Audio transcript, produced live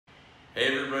Hey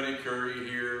everybody, Curry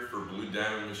here for Blue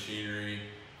Diamond Machinery.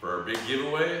 For our big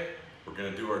giveaway, we're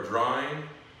going to do our drawing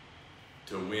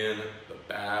to win the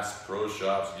Bass Pro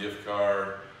Shops gift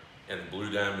card and the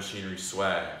Blue Diamond Machinery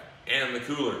swag and the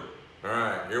cooler.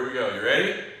 Alright, here we go. You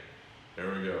ready?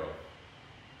 Here we go.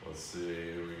 Let's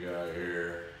see who we got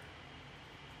here.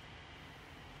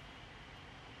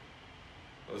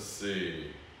 Let's see.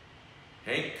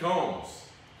 Hank Combs,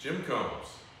 Jim Combs.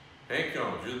 Hank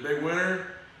Combs, you're the big winner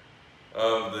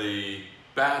of the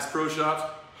Bass Pro Shops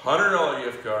 $100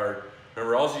 gift card.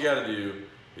 Remember, all you got to do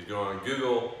is go on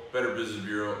Google, Better Business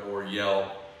Bureau, or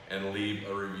Yelp and leave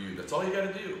a review. That's all you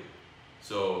got to do.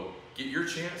 So get your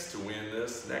chance to win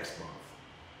this next month.